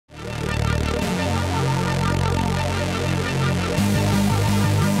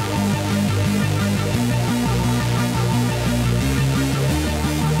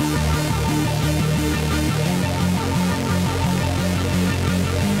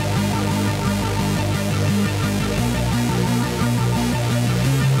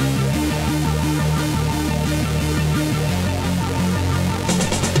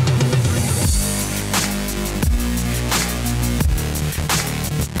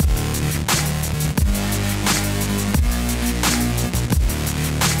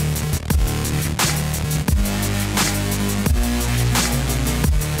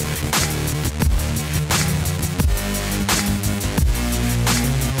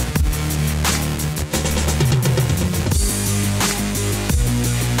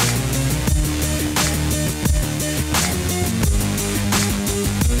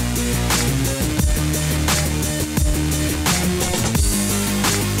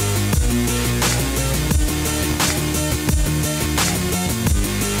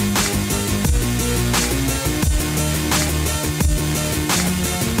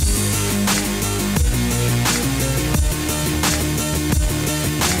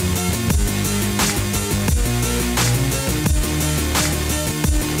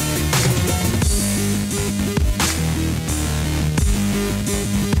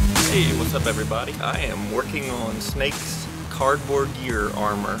everybody? I am working on Snake's cardboard gear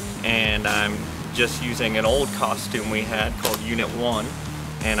armor, and I'm just using an old costume we had called Unit 1,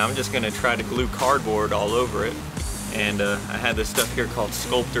 and I'm just going to try to glue cardboard all over it. And I had this stuff here called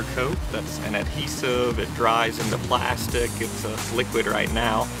Sculpt-or-Coat. That's an adhesive. It dries into plastic. It's a liquid right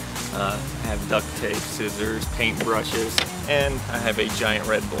now. I have duct tape, scissors, paint brushes, and I have a giant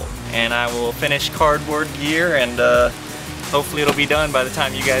Red Bull. And I will finish cardboard gear, and hopefully it'll be done by the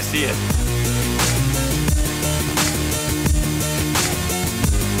time you guys see it.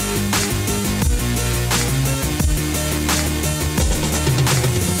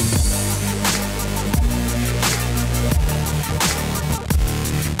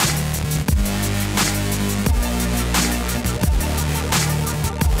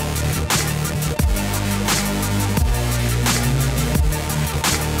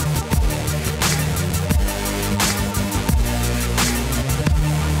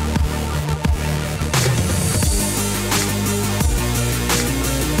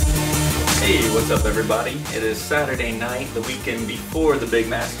 Hey, what's up everybody? It is Saturday night, the weekend before the big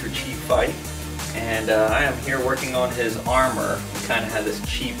Master Chief fight, and I am here working on his armor. We kind of had this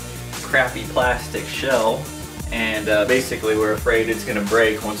cheap, crappy plastic shell, and basically we're afraid it's going to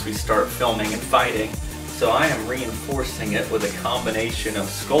break once we start filming and fighting. So I am reinforcing it with a combination of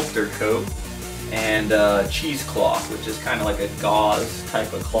Sculpt-or-Coat and cheesecloth, which is kind of like a gauze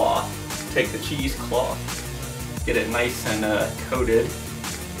type of cloth. Take the cheesecloth, get it nice and coated.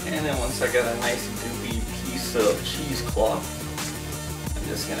 And then once I got a nice goopy piece of cheesecloth, I'm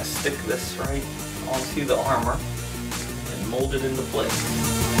just going to stick this right onto the armor and mold it into place.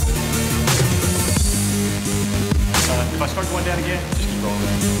 If I start going down again, just keep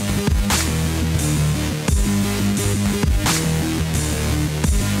rolling.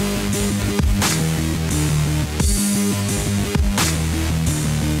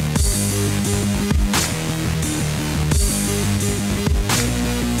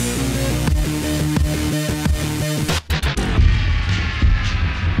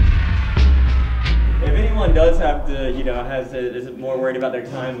 Does have to, is more worried about their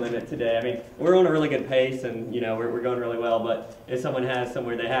time limit today. I mean, we're on a really good pace, and we're going really well. But if someone has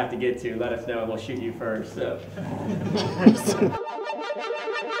somewhere they have to get to, let us know, and we'll shoot you first. So.